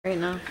Right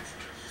now.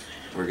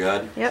 We're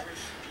good? Yep.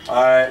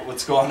 Alright,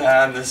 what's going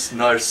on? This is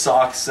another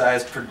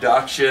Saukasized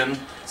production.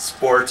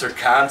 Sports are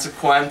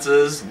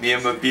consequences. Me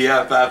and my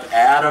BFF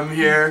Adam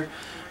here.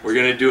 We're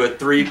going to do a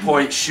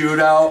 3-point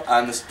shootout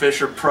on this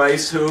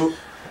Fisher-Price hoop.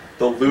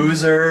 The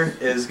loser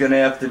is going to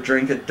have to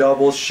drink a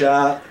double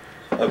shot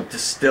of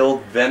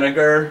distilled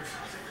vinegar.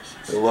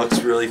 It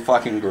looks really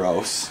fucking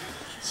gross,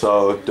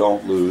 so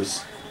don't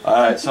lose.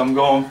 Alright, so I'm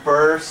going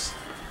first.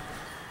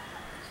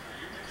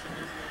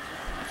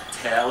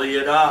 Tally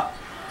it up.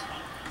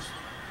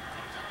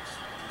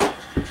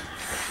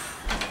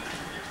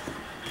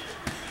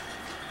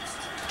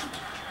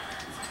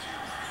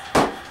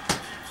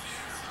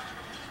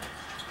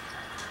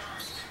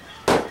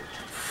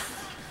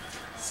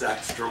 It's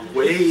extra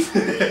weight. 2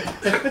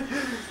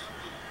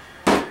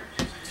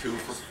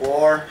 for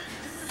 4.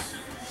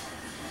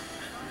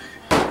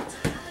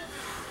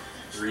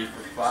 3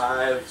 for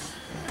 5.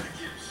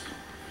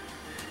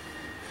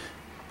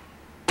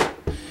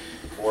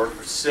 4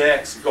 for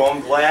 6. Going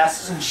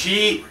glasses and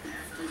cheat.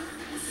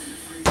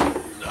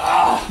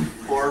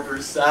 4 for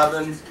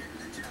 7.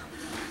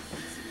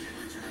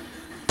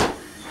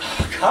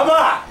 Come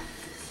on.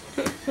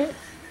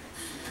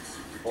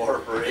 4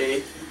 for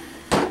 8.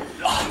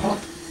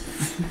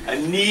 I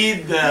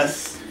need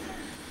this.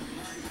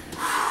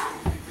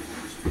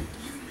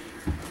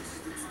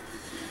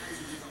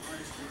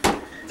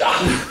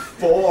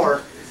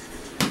 4.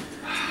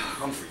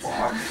 I'm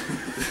fucked.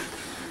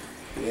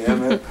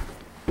 Damn it.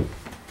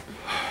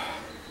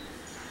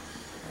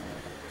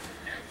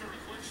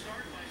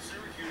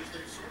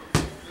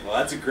 Well,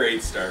 that's a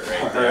great start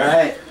right there.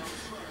 Alright.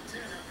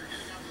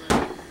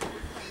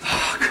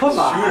 Come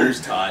on.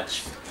 Shooter's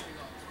touch.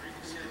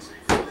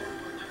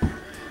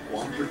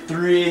 1 for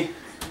 3.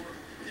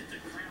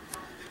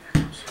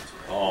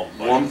 Oh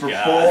my 1 for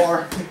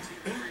God.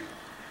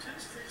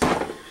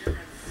 4.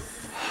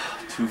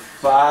 2 for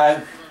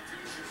 5.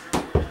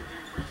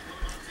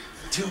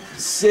 2 for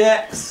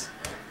 6.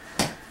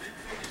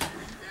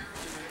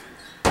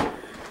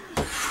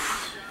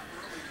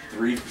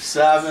 3 for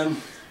 7.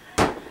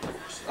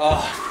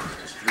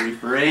 3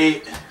 for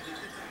 8.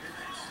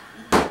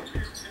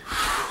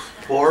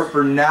 4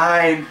 for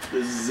 9.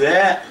 This is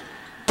it.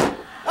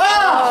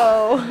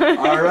 Oh!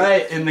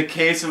 Alright, in the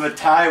case of a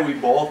tie, we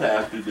both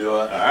have to do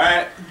it.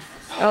 Alright.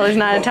 Oh, there's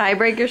not a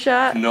tiebreaker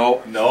shot?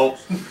 Nope, nope.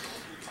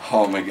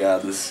 Oh my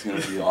God, this is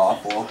gonna be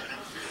awful.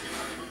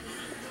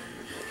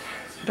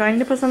 Do I need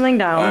to put something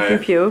down if you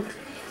puke?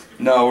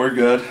 No, we're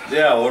good.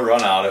 Yeah, we'll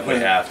run out if we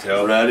have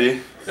to.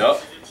 Ready?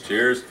 Yep.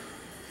 Cheers.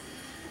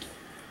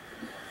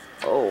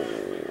 Oh.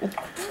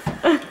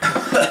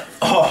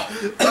 Oh.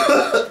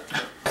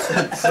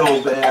 That's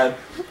so bad.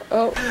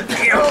 Oh.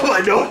 Oh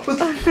my nose.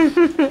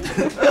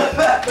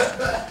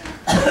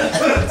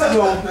 That's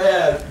so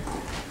bad.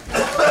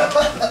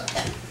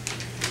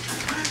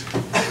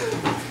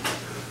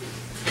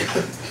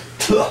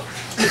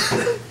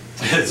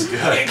 It's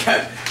good.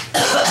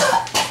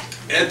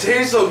 It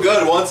tastes so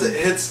good once it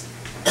hits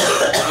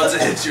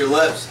your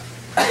lips.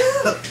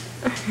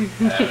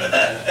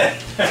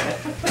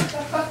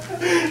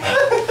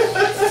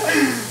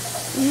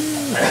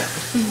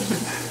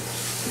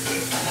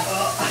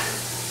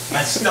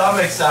 My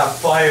stomach's on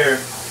fire.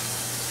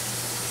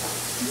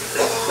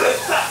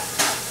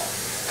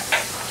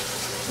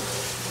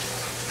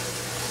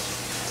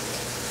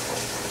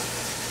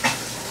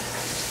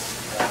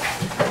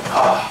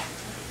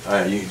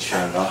 Alright, you can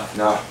shut it off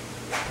now.